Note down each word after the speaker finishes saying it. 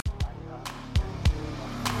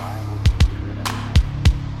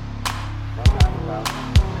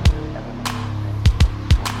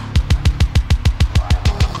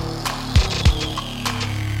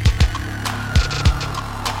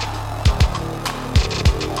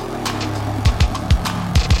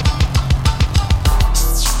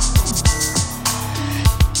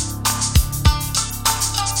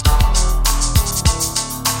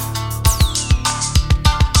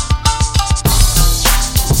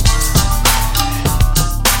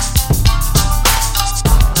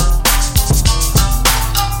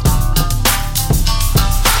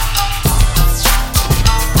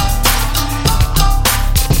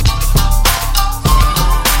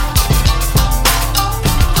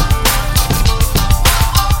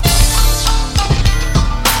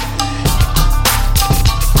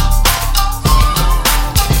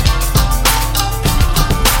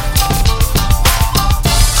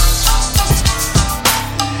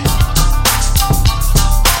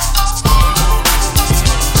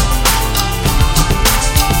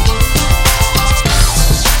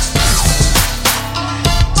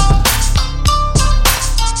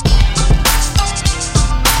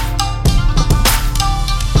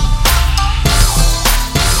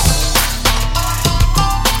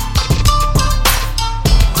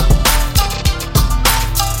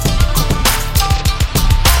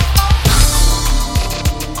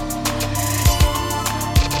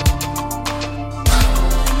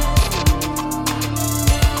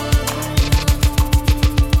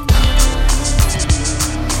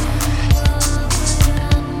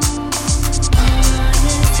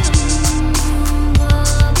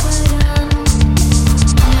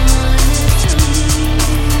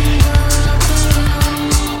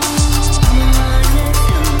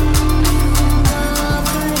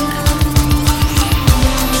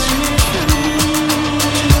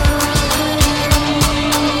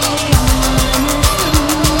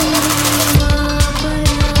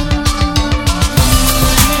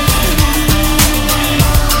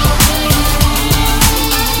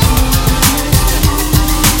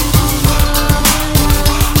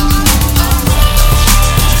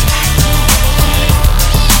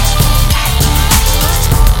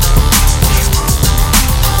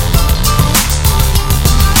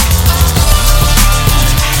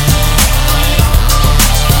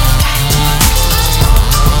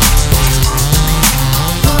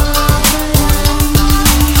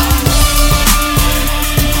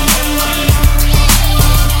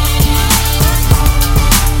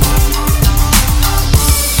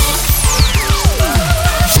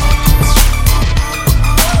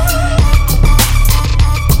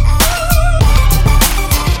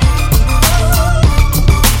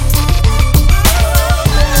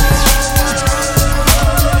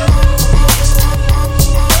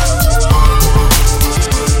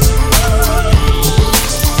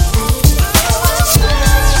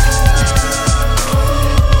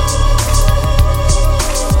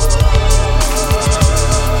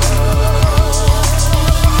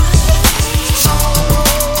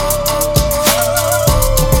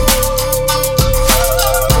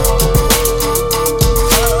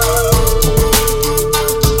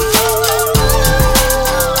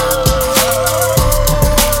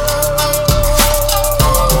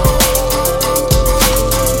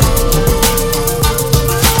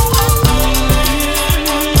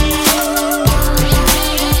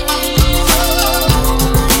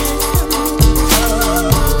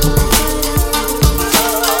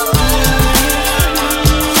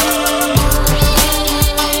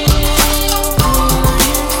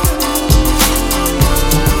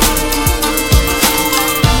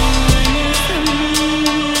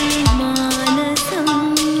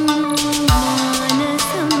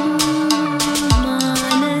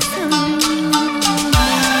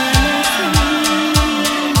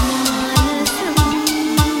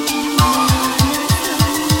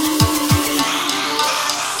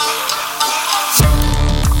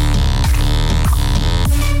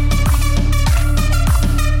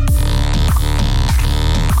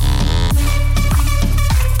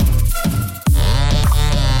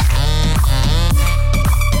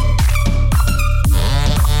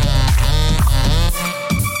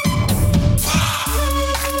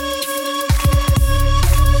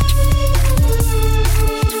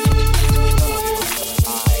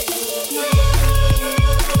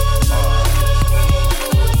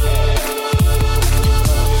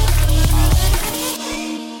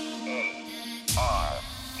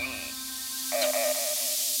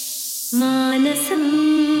मानसं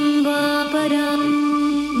वापरा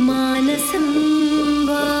मानसं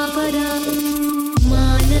वापरा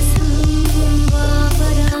मानसं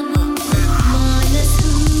वापरा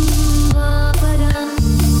मानसं वापरा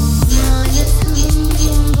मानसं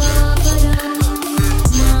वापरा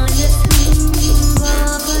मानसं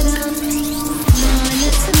वापरा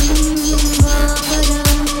मानसं वापरा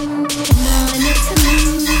मानसं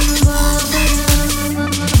वापरा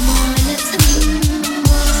मानसं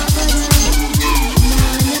वापरा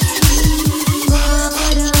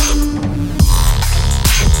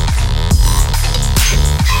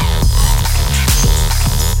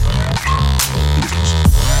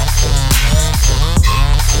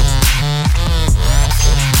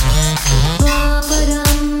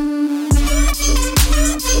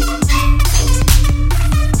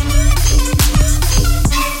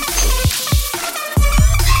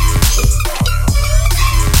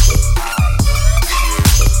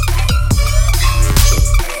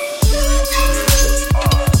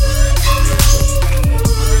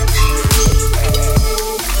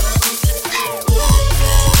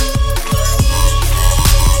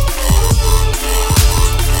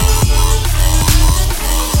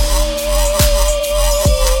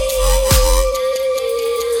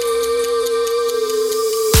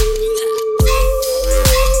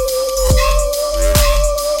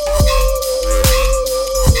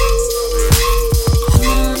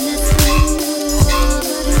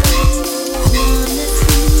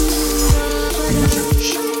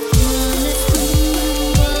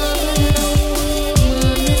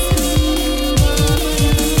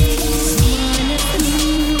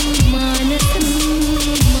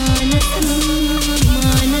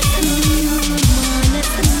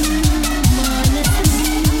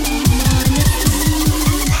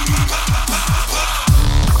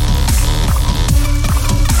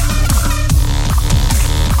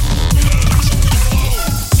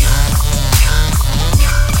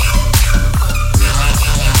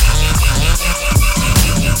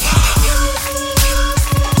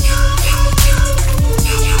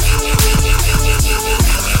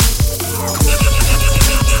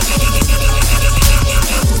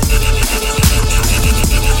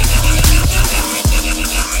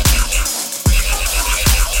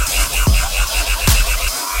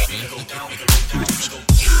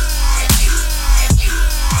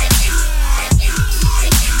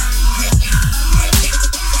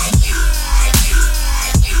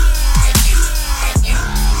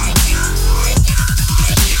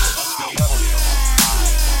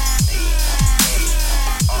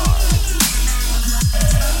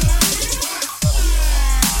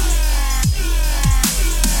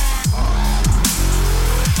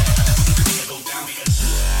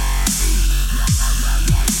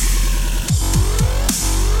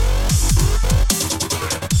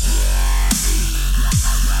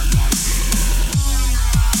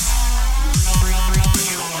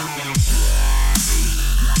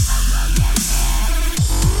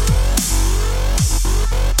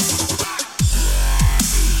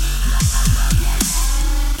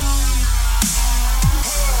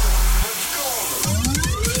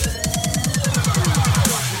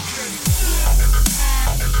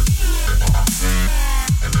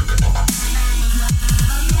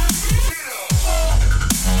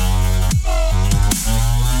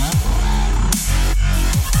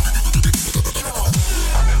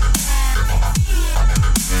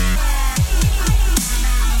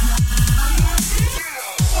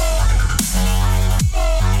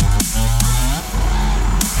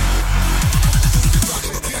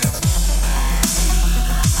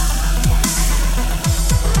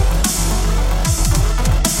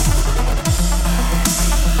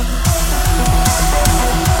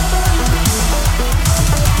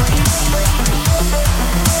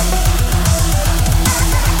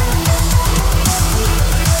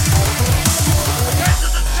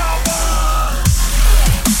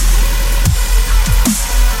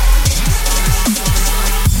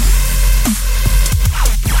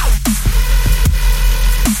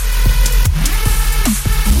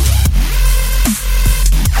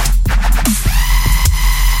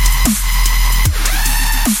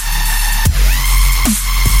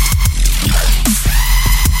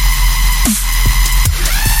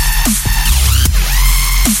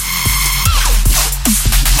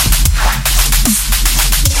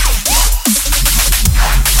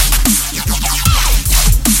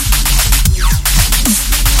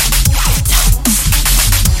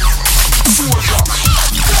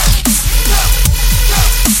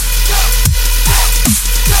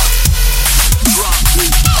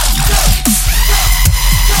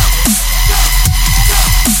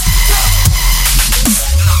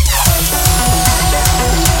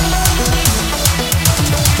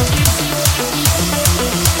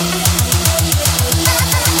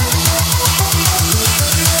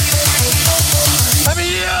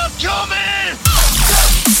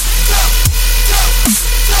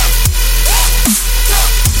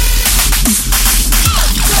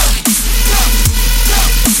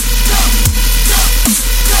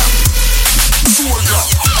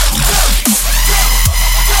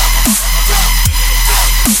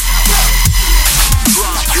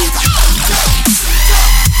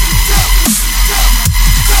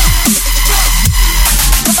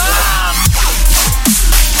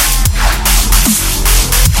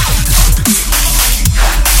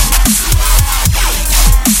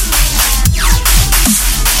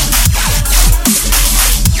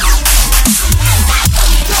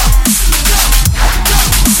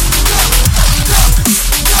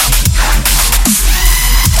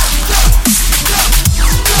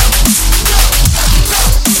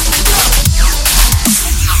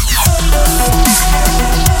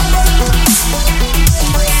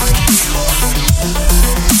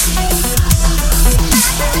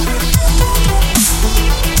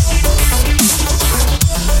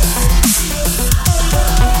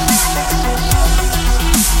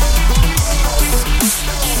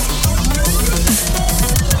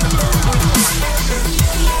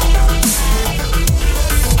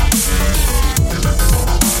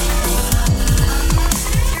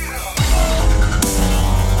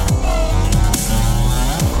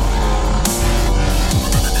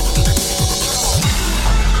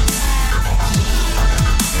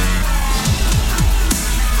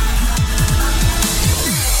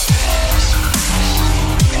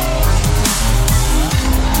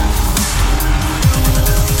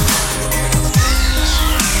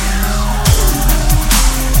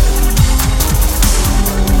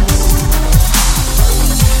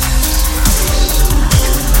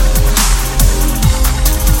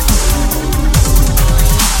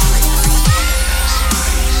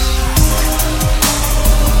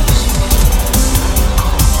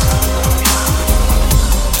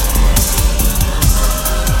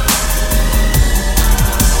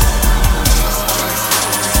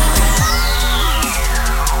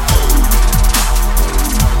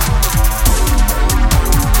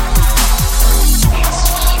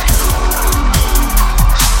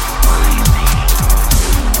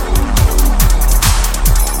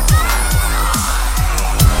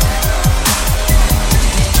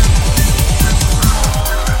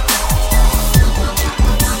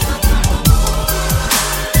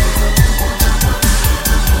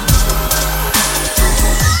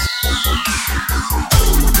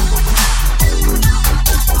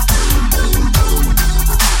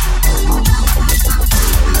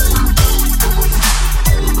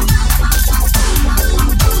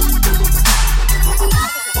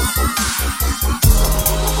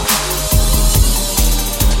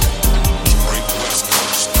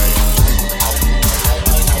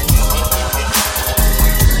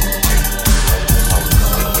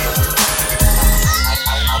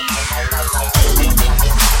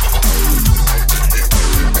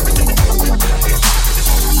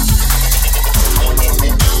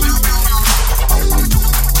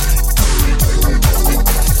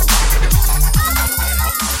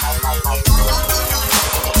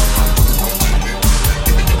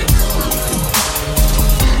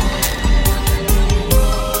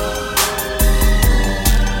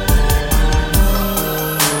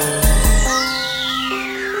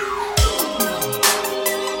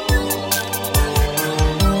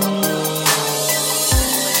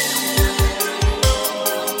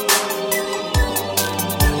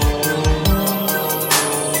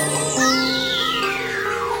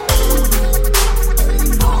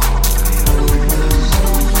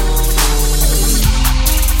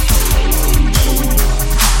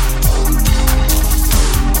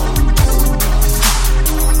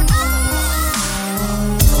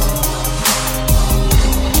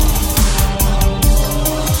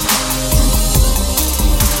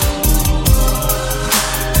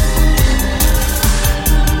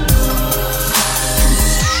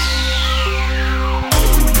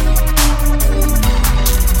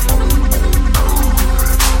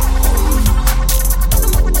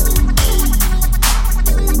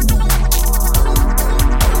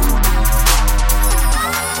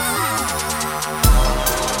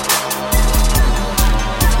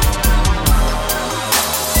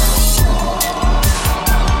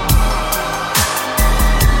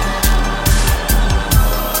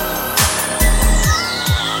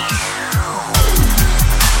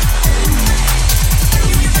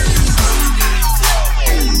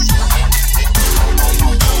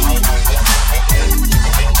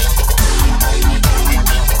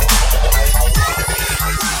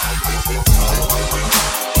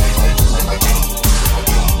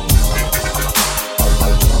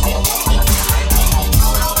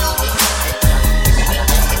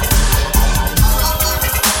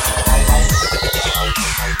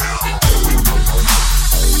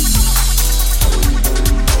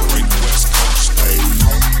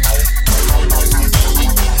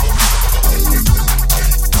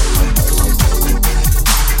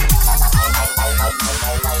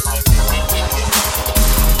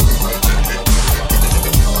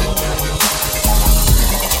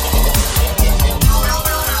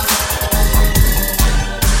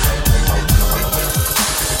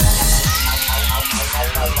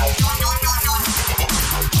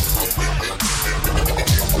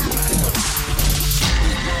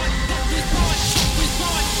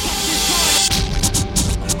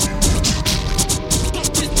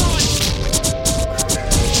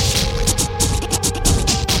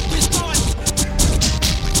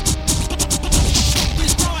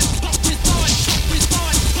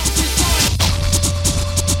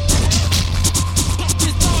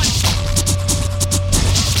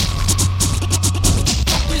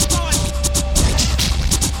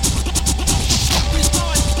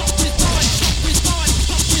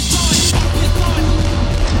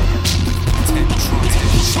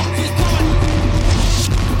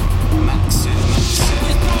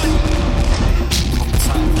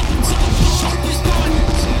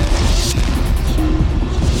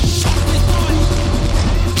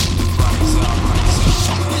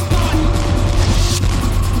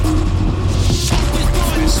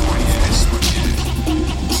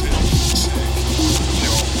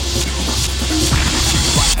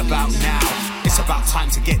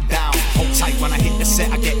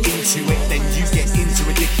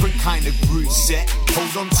kind of groove set.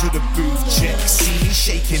 Hold on to the booth check. See me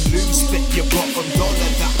shaking loose. Bet your bottom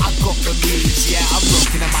dollar that I got the news. Yeah, I'm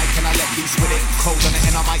rocking a mic and I let loose with it. Cold on it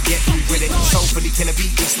and I might get through with it. Soulfully kill a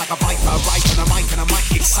beat just like a viper. Right on a mic and I might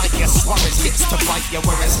excite ya. Suarez gets to bite ya,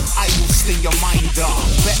 whereas I will sting your mind up.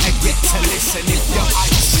 Better get to listen if your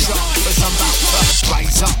eyes shut, cause I'm about to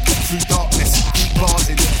rise up through darkness. Keep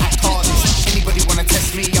barsing at hardest. Anybody wanna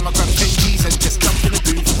test me? I'ma grab 10 G's and just jump in the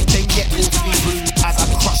booth. Then get awfully rude as I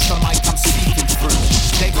crush the mic I'm speaking through.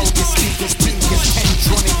 They go your speakers, blinkers, 10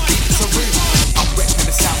 dronic beats a room. I'm wrecking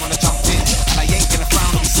the sound when I jump in, and I ain't gonna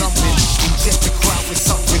frown or be slumping. Inject the crowd with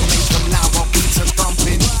something, make them loud while beats are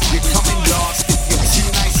thumping. You're coming last if you're too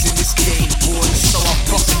nice in this game, boys. So I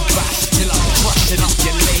bust and bash till I'm crushing up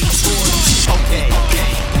your lame toys. Okay,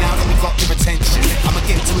 now that we got your attention, I'ma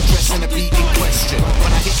get to addressing a beat in question.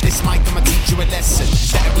 When I hit this mic, I'ma teach you a lesson.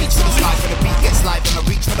 Better reach for the sky for the beat gets live, and I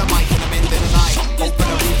reach for the mic and I'm ending the night. Open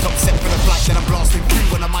a rooftop, set for the flight, then I'm blasting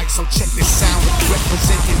through on the mic. So check this sound,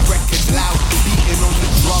 representing records loud, beating on the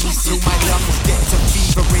drums through my lungs. Get to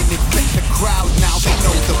fevering, infect the crowd. Now they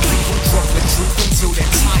know the people drop the truth until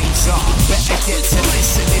their time's up. Better get to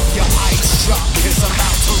listen if your eyes shut, cause I'm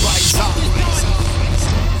about to rise up.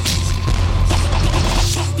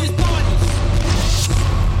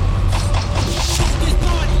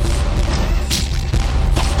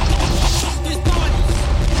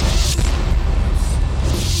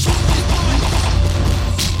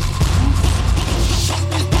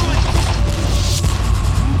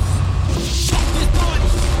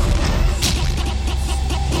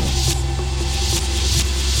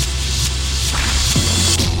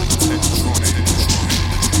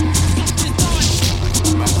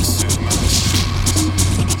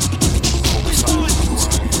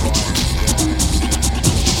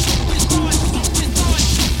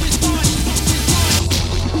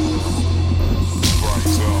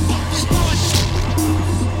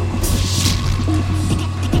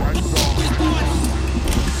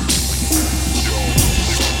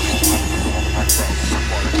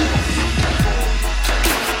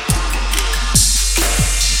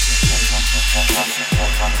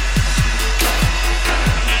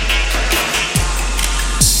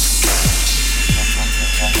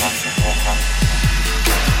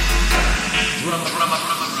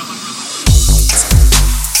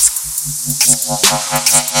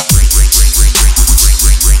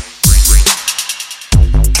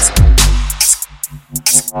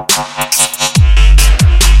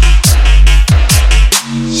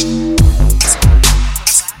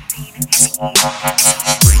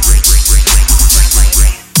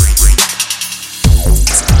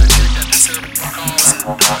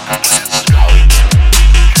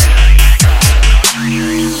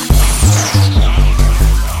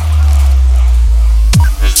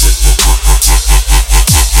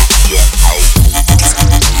 Yeah.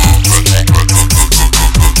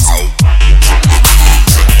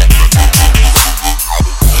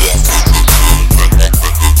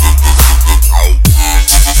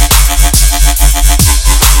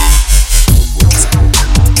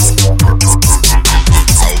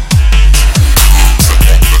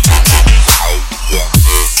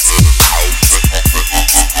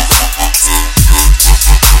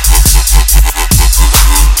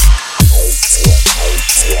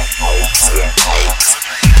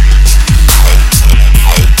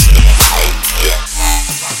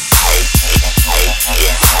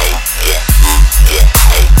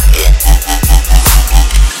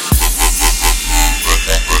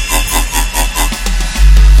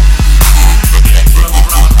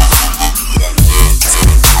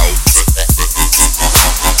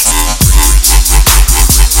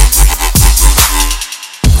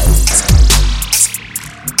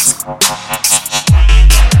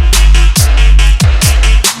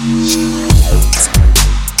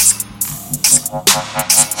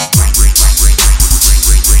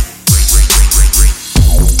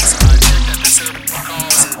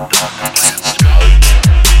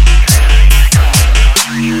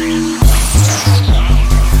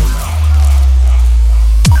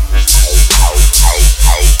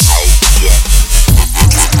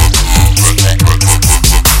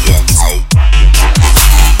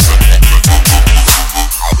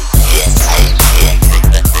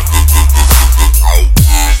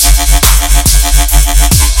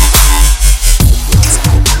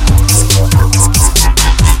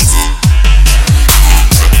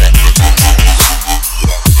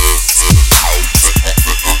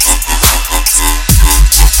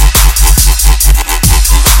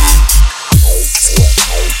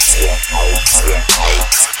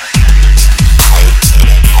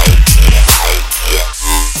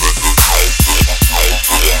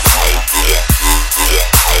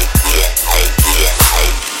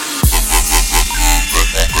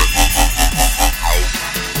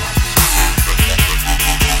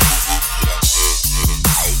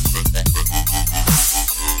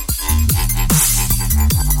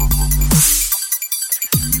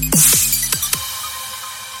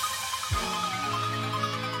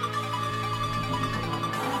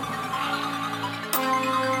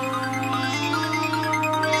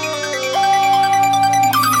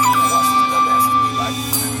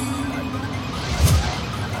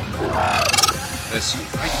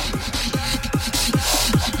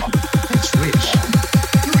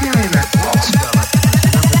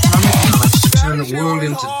 world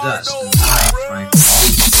into dust, and I, Frank.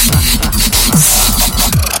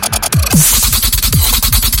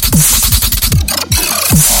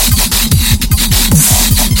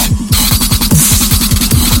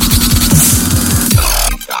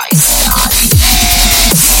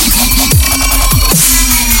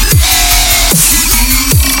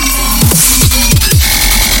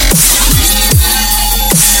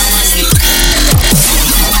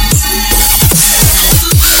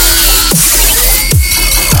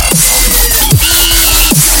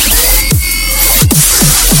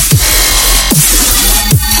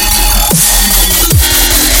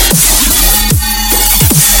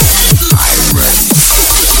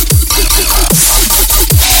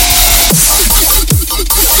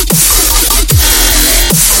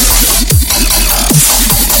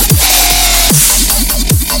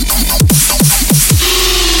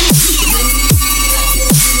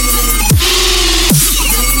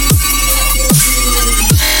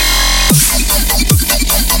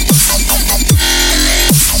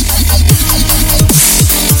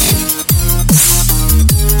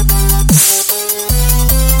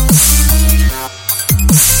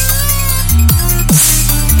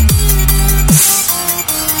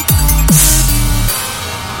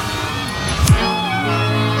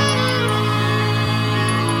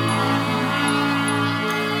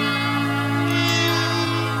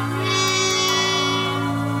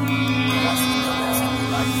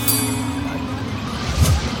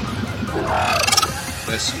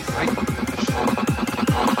 Bless you, Frank.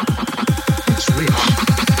 It's real.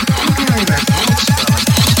 You carry that old spell,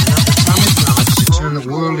 enough atomic knowledge to turn the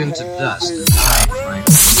world into dust, and I, Frank.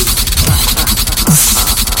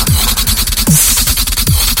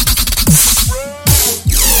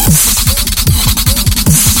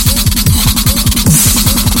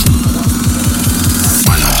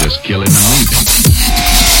 Why not just kill him and leave him?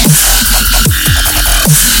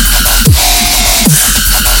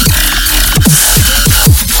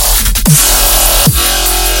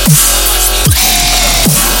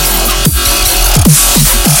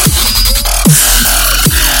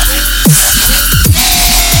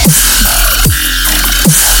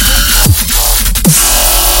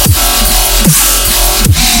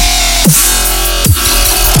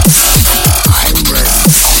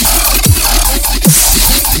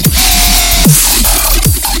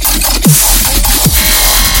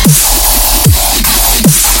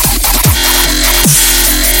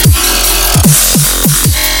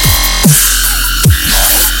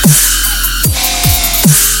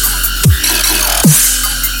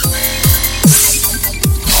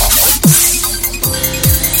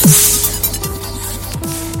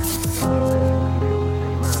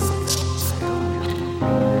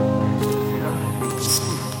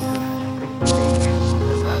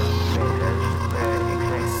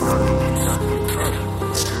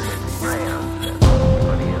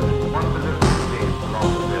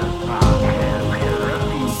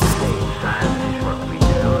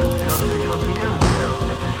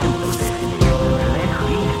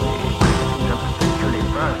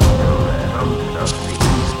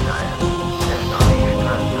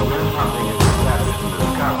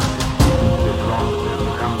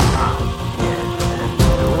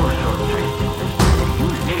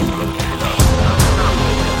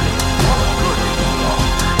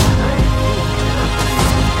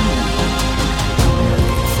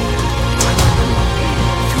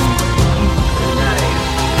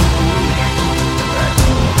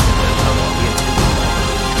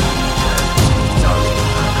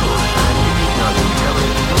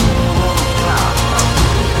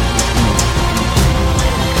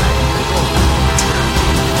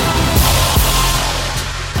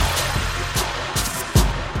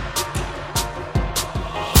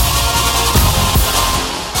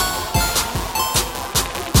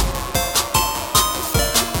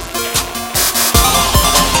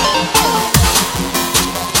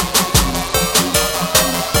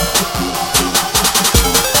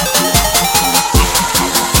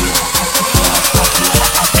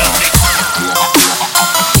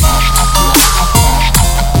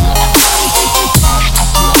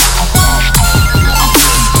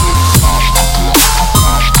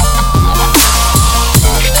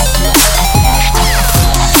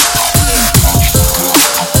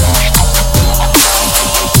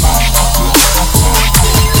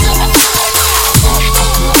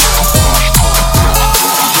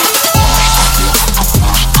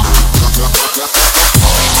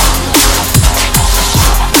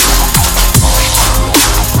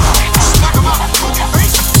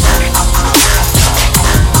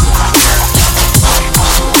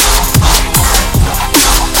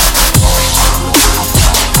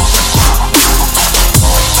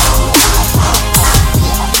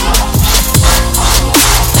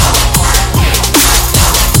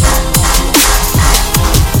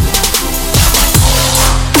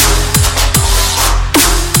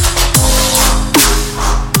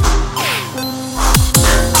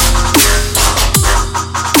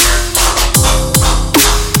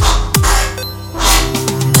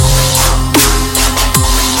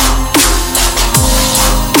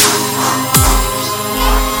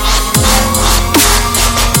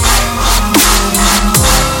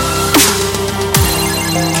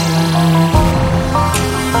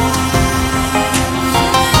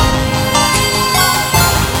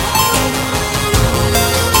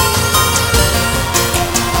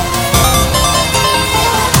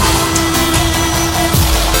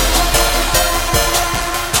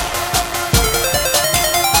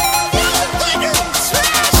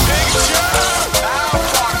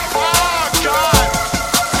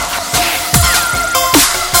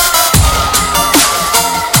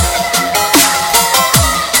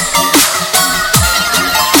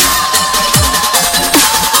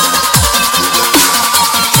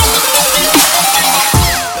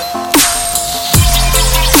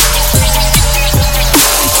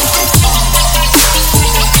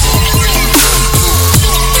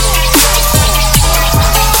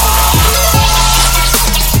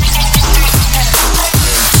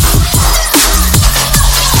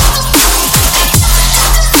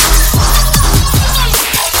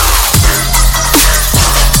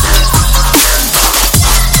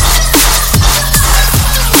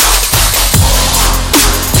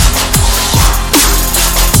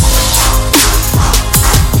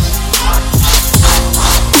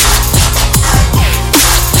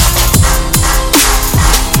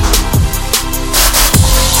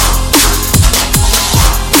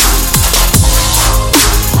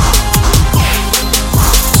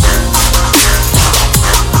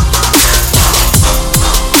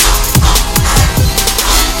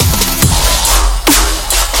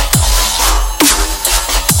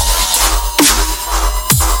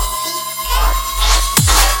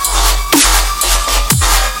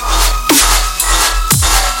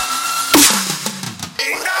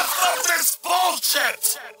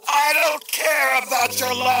 bullshit! I don't care about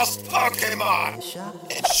your lost Pokemon!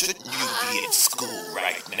 And shouldn't you be in school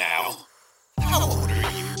right now? How old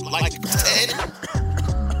are you? Like 10?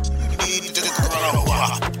 You need to grow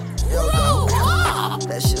up. Yo,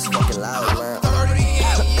 that shit's fucking loud, man.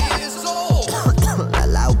 38 years old! That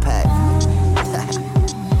loud pack.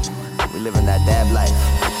 We living that dab life.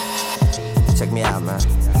 Check me out, man.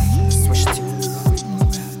 Switch it to you.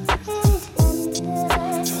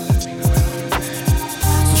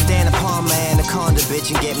 So stand upon my anaconda,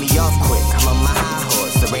 bitch, and get me off quick. I'm on my high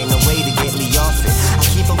horse, there ain't no way to get me off it. I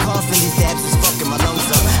keep on coughing, these dabs is fucking my lungs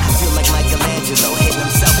up. I feel like Michelangelo hitting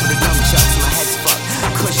himself with his nunchucks. My head's fucked.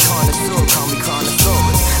 Kush connoisseur, call me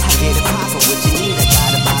Chronosaurus. I get it poppin', what you need, I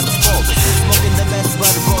got it by the forest. Smoking the best,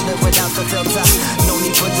 but rolling without the filter. No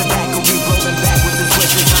need for tobacco, we rolling back with this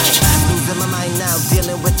wicked mind. Losing my mind now,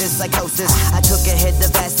 dealing with this psychosis. I took a hit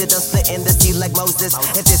of acid, I'm splitting the sea like Moses.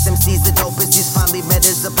 If this MC's the dopest, he's finally met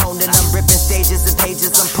his opponent. I'm ripping stages and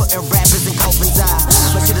pages, I'm putting rappers in Copen's eye.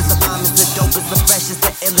 My shit is the bombest, the dopest, the freshest,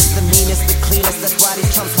 the illest, the meanest, the cleanest. That's why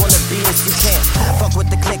these chumps wanna beat us. You can't fuck with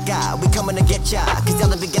the click eye, we coming to get ya. Cause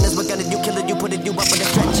y'all the beginners, we're gonna do killing you, putting you up in a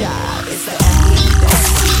stretcher. It's the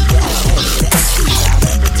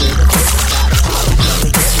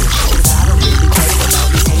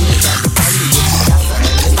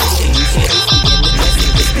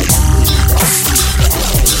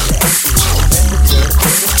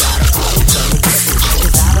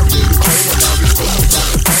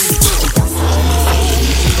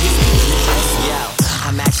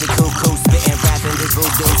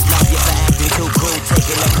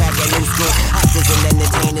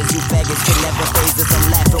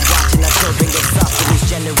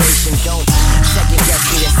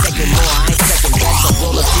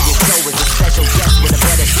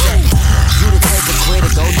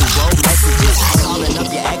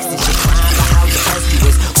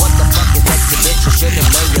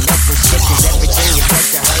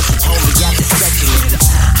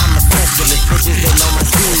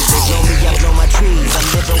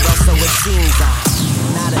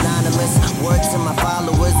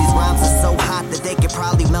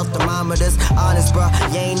honest, bro,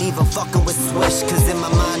 you ain't even fucking with Swish. Cause in my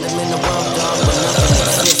mind, I'm in the world, dog, but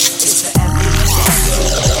nothing exists. It's the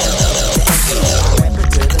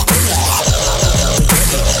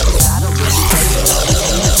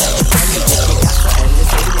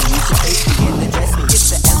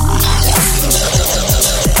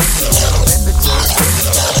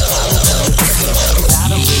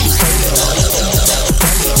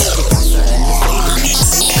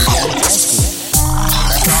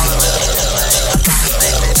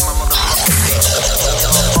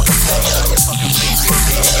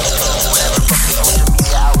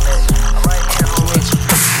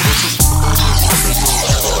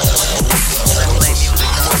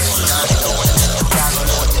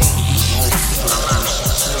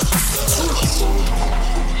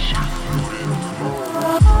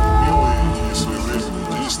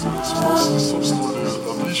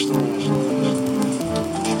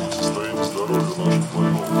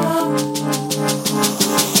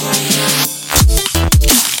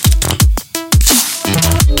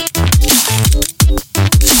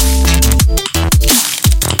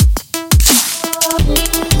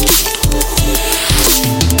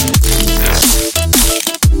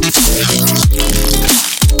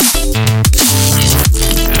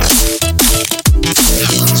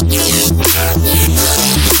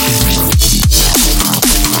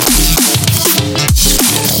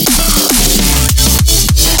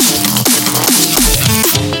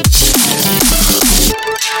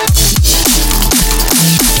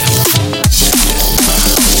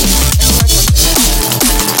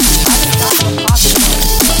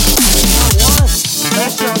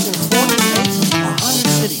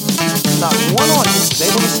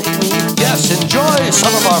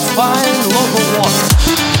some of our fine local water.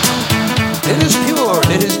 It is pure,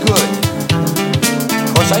 it is good. Of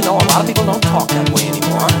course, I know a lot of people don't talk that way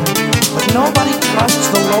anymore, but nobody trusts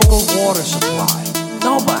the local water supply.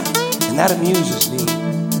 Nobody. And that amuses me.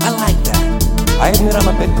 I like that. I admit I'm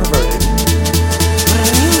a bit perverted, but it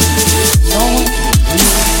amuses me. No one can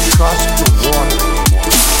really trust the water anymore.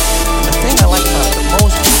 And the thing I like about it the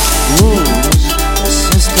most is the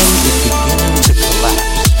system is beginning to collapse.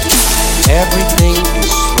 Everything is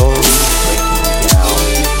slowly breaking down.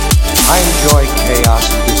 I enjoy chaos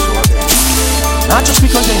and disorder, not just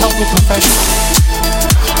because they help me professionally.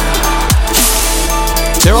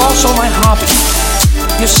 They're also my hobby.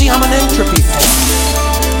 You see, I'm an entropy fan.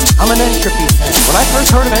 When I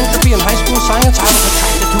first heard of entropy in high school science, I was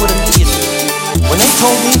attracted to it immediately. When they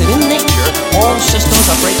told me that in nature all systems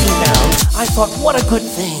are breaking down, I thought, what a good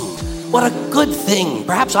thing. What a good thing.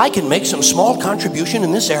 Perhaps I can make some small contribution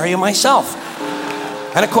in this area myself.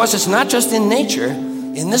 And of course, it's not just in nature.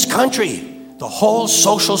 In this country, the whole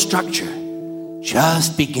social structure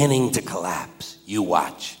just beginning to collapse. You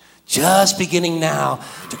watch. Just beginning now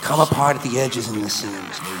to come apart at the edges and the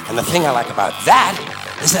seams. And the thing I like about that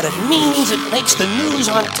is that it means it makes the news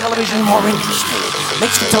on television more interesting,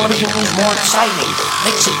 makes the television news more exciting,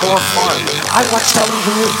 makes it more fun. I watch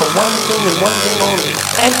television news for one thing and one thing only: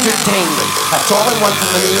 entertainment. That's all I want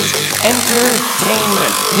from the news: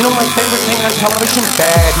 entertainment. You know my favorite thing on television?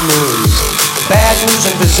 Bad news. Bad news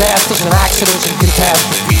and disasters and accidents and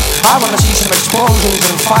catastrophes. I want to see some explosions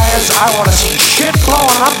and fires. I want to see shit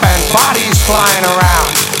blowing up and bodies flying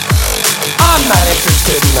around. I'm not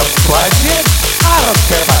interested in the budget. I don't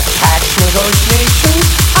care about tax negotiations.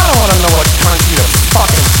 I don't want to know what country the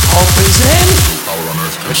fucking Pope is in.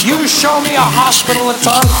 But you show me a hospital that's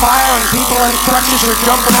on fire and people in crutches are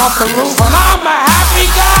jumping off the roof, and I'm a happy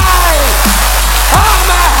guy. I'm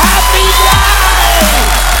a happy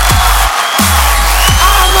guy.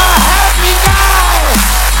 I'm a happy guy.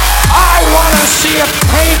 I want to see a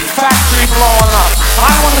paint factory blowing up.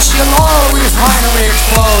 I want to see an oil refinery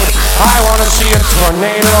explode. I want to see a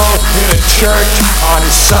tornado hit a church on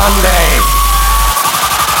Sunday.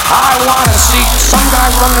 I want to see some guy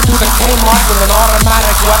running through the Kmart with an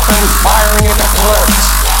automatic weapon firing at the clerks.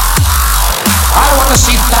 I want to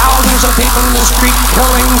see thousands of people in the street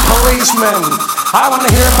killing policemen. I want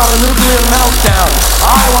to hear about a nuclear meltdown.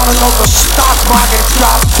 I want to know the stock market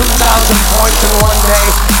drop 2,000 points in one day.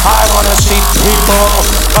 I want to see people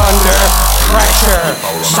under pressure.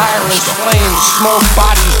 Sirens, flames, smoke,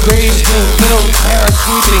 bodies, graves being filled, parents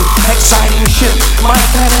weeping, exciting shit. My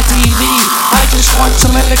kind of TV. I just want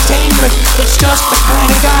some entertainment. It's just the kind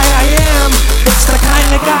of guy I am. It's the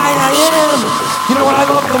kind of guy I am. You know what I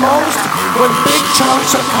love the most? When big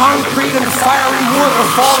chunks of concrete and fiery wood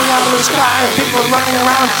are falling out of the sky and people are running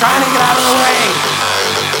around trying to get out of the way.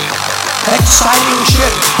 Exciting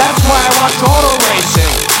shit. That's why I watch auto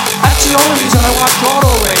racing. That's the only reason I watch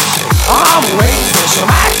auto racing. I'm waiting for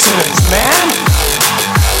some accidents, man.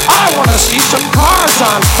 I want to see some cars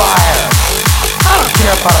on fire. I don't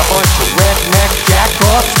care about a bunch of redneck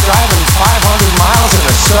jackoffs driving 500 miles in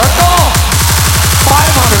a circle.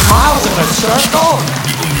 500 miles in a circle?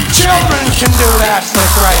 Children can do that, for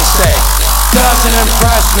Christ's sake. Doesn't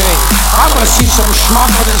impress me. I want to see some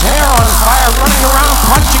schmuck with his hair on fire running around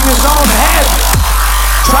punching his own head,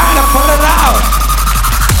 trying to put it out.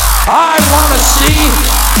 I want to see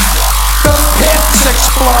the pits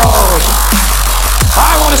explode.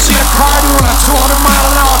 I want to see a car doing a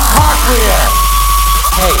 200-mile-an-hour cartwheel.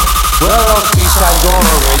 Hey, where else besides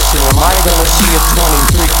auto racing am I going to see a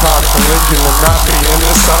 23-car collision and not be in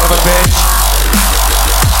this son of a bitch?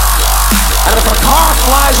 And if a car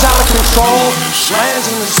flies out of control, lands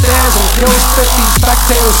in the stands and kills 50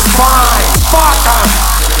 spectators, fine. Fuck them.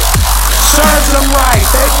 Serves them right.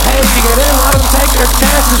 They paid to get in. Let them take their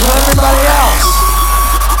chances with everybody else.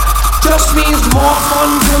 Just means more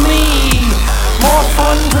fun for me. More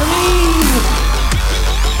fun for me.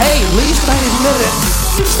 Hey, at least I admit it.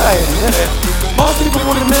 At least I admit it. Most people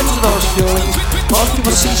won't admit to those feelings. Most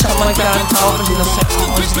people see something like that on television and say,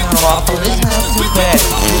 oh, isn't that awful? Isn't that too bad?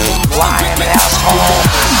 Lying asshole.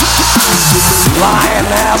 Lying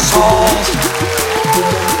asshole.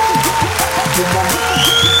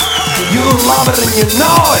 You love it and you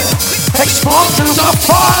know it. Explosions are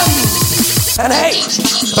fun. And hey,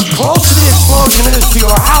 the closer the explosion is to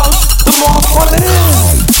your house, the more fun it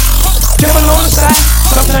is. Do you ever notice that?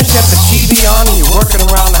 Sometimes you have the TV on and you're working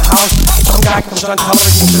around the house. Some guy comes on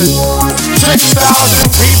television and says,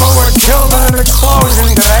 6,000 people were killed in an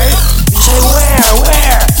explosion today. You say,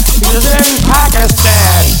 where? He says, in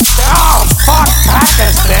Pakistan. Oh, fuck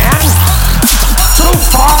Pakistan. Too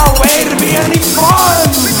far away to be any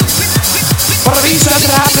fun. But if he says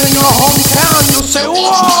it happened in your hometown, you'll say,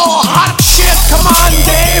 whoa, hot shit, come on,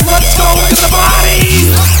 Dave, let's go look at the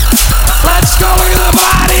bodies. Let's go look at the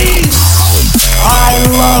bodies. I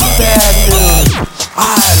love bad news.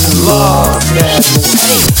 I love bad news.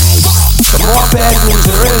 Hey, the more bad news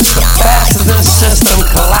there is, the faster this system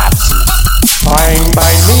collapses. Fine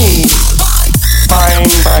by me. Fine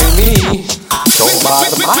by me. Don't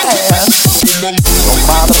bother my ass. Don't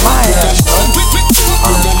bother my ass, son.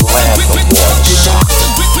 I'm glad the war sucks.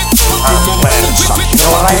 I'm glad it sucks. You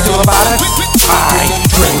know what I do about it? I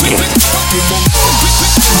drink it.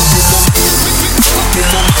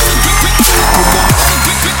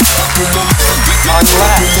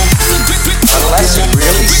 Unless it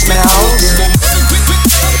really smells.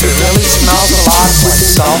 If it really smells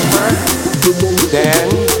sulfur, then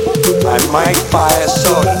I might buy a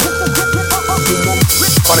soda.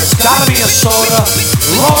 But it's gotta be a soda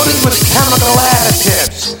loaded with chemical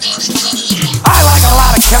additives. I like a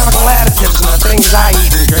lot of chemical additives in the things I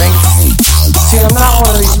eat and drink. See, I'm not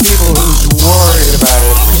one of these people who's worried about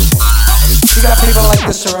everything. You got people like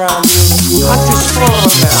this around you. Country's full of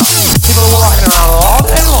them now. People are walking around all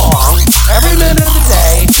day long, every minute of the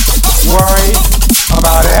day, worried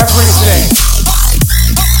about everything.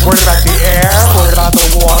 Worried about the air, worried about the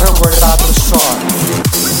water, worried about the soil.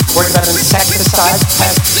 Worried about insecticides,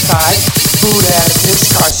 pesticides, food additives,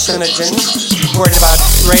 carcinogens. Worried about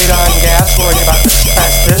radon gas, worried about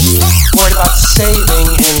asbestos. Worried about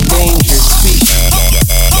saving endangered species.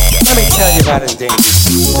 Let me tell you about endangered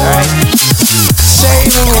species, alright?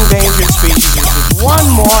 Saving endangered species is one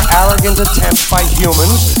more arrogant attempt by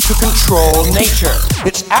humans to control nature.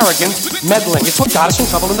 It's arrogant meddling. It's what got us in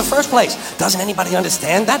trouble in the first place. Doesn't anybody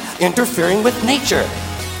understand that? Interfering with nature.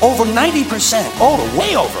 Over 90%,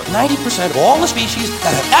 way over 90% of all the species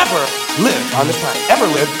that have ever lived on this planet, are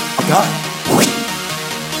gone.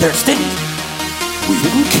 They're extinct. We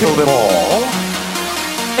didn't kill them all.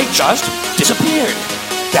 They just disappeared.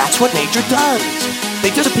 That's what nature does. They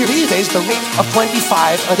disappear these days at the rate of 25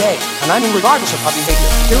 a day. And I mean regardless of our behavior,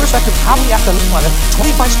 irrespective of how we act on this planet,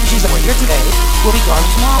 25 species that were here today will be gone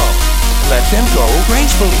tomorrow. Let them go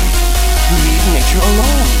gracefully. Leave nature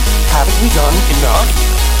alone. Haven't we done enough?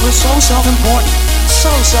 We're so self-important. So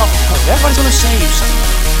self-important. Everybody's gonna save something.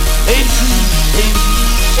 Save trees,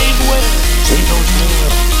 save the weather, save those people.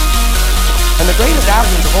 And the greatest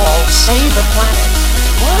arrogance of all, save the planet.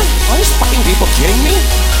 What? Are these fucking people kidding me?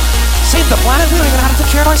 Save the planet? We don't even know how to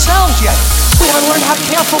take care of ourselves yet. We haven't learned how to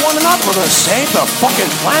care for one another. We're gonna save the fucking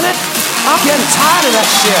planet? I'm getting tired of that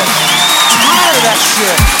shit.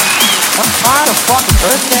 I'm tired of fucking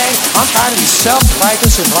Earth Day. I'm tired of these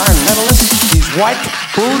self-righteous environmentalists, these white,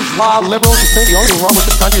 bourgeois liberals who think the only thing wrong with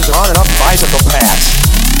this country is there aren't enough bicycle paths.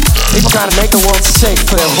 People trying to make the world safe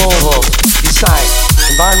for their Volvo. Besides,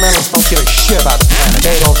 environmentalists don't give a shit about the planet.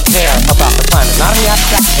 They don't care about the planet. Not in the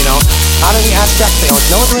abstract, they don't. Not in the abstract, they don't.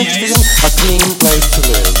 No, they're interested in a clean place to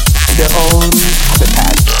live. Their own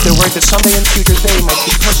habitat. They're worried that someday in the future they might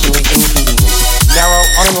be personally inconvenienced. Narrow,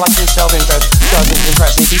 unenlightened self-interest doesn't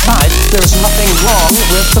impress me. Besides, there's nothing wrong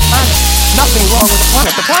with the planet. Nothing wrong with the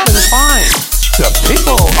planet. The planet is fine. The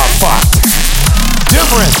people are fucked.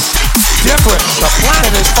 Difference. The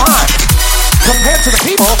planet is fine. Compared to the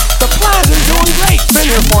people, the planet is doing great. Been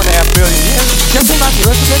here 4.5 billion years. Just about the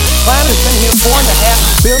Earth again, the planet has been here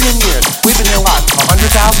 4.5 billion years. We've been here what? 100,000?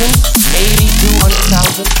 Maybe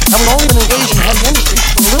 200,000? And we've only been engaged in heavy industry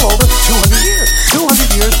for a little over 200 years.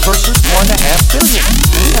 200 years versus 4.5 billion.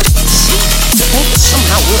 And we have to see to think that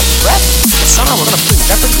somehow we're a threat. That somehow we're going to put in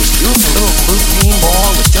jeopardy this beautiful little blue green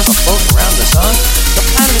ball that's just afloat around the sun. The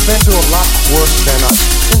planet has been through a lot worse than us.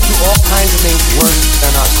 Been through all kinds of things worse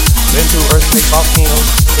than us. Been through earthquakes, volcanoes,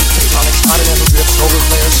 plate tectonics, continental drifts, solar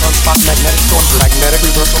flares, sunspots, magnetic storms, magnetic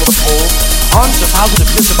reversal of the poles, tons of positive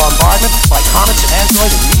bits of bombardment like comets and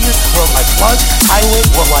asteroids and meteors, worldwide floods, highways,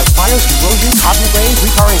 worldwide fires, erosion, cosmic rays,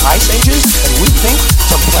 recurring ice ages, and we think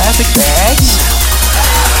some plastic bags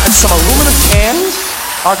and some aluminum cans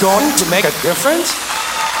are going to make a difference?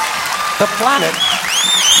 The planet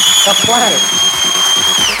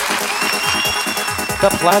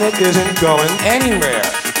isn't going anywhere.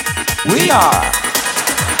 We are.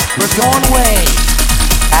 We're going away.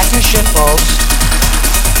 Pack your shit, folks.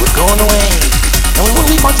 We're going away. And we won't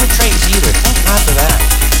leave much of a trace either. Thank God for that.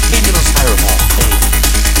 Maybe little styrofoam, baby.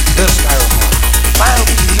 Little styrofoam. Final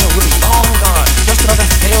video will be long gone. Just another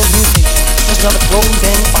failed mutation. Just another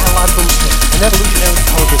closed-in biological mistake. An evolutionary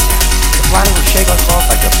television. The planet will shake us off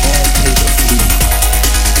like a bad paper flea.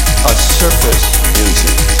 A surface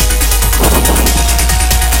nuisance.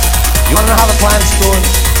 You wanna know how the planet's doing?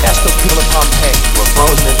 Ask those people at Pompeii who are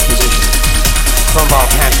frozen into position from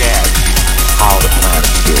volcanic ash how the planet's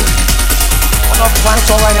doing. I know if the planet's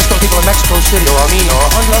alright, ask those people in Mexico City or Armenia or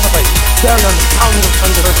 100 other places. They're under thousands of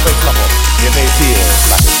tons of earthquake level. It may feel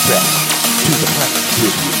like a threat to the planet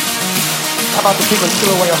with you. How about the people in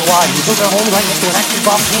Kilauea, Hawaii, who built their homes right next to an active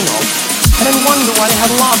volcano and then wonder why they have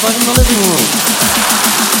lava in the living room?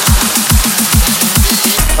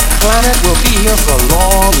 The planet will be here for a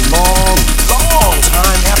long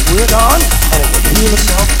time after we're gone, and it will heal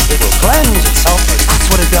itself, it will cleanse itself, and that's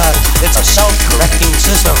what it does. It's a self-correcting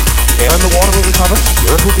system. The air and the water will recover,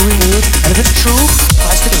 the earth will be renewed, and if it's true,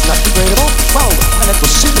 plastic is not degradable, well, the planet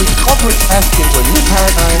will simply incorporate plastic into a new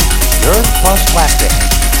paradigm, the earth plus plastic.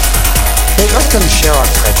 The earth doesn't share our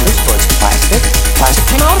prejudice towards plastic. Plastic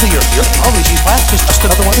came out of the earth. The earth probably sees plastic as just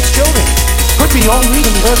another one of its children. Good Could be the only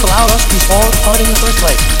reason the Earth allowed us to be born apart in the first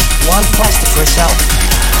place. One plastic for itself.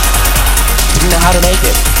 Didn't know how to make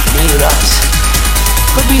it. Needed us.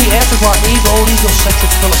 Could be the answer to our age-old egocentric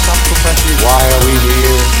philosophical question. Why are we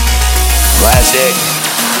here? Plastic.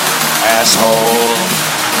 Asshole.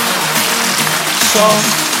 So,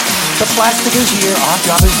 the plastic is here. Our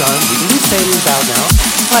job is done. We can do failures out now.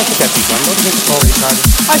 I think that's done. Don't think it's already started.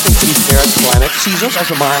 I think to be fair, the planet sees us as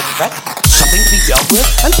a mind effect. Something to be dealt with,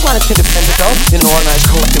 and the planet can defend itself in an organized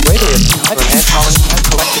collective way. They have an anti-colonized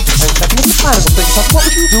collective defense mechanism. The planet will think of something. What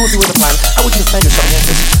would you do if you were the planet? How would you defend yourself against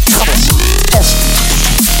this troublesome pest?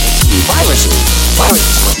 Viruses.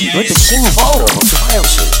 Viruses might be good. They seem vulnerable to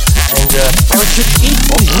viruses. And viruses should eat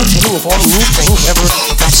always mutating with all the new things whenever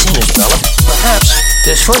a vaccine is developed. Perhaps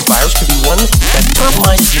this first virus could be one that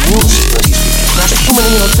compromises the immune system of these people. Perhaps a human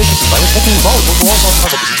immunodeficiency virus that can be vulnerable to all sorts of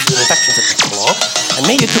other diseases and infections that come along. And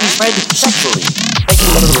maybe it could be spread sexually, making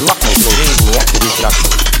them a little reluctant to engage in the act of reproduction.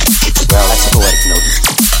 Well, that's a poetic note.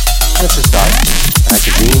 And it's a start. And I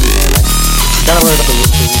could dream, and I gotta learn about the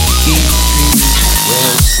little things. Bees, trees,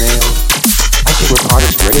 whales, snails. I think we're part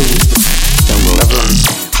of greater wisdom than we'll ever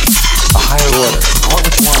understand. A higher order. Call it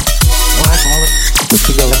what you want. What I call it? The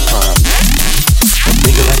big electron. The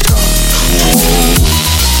big electron.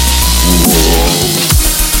 Whoa.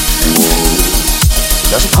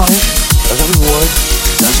 It doesn't punish. It doesn't reward.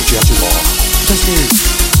 It doesn't judge at all. It just is.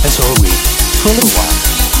 And so are we. For a little while.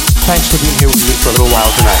 Thanks for being here with me for a little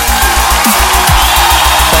while tonight.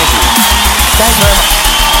 Thank you. Thanks very much.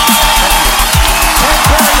 Thank you. Take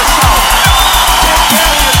care of yourself.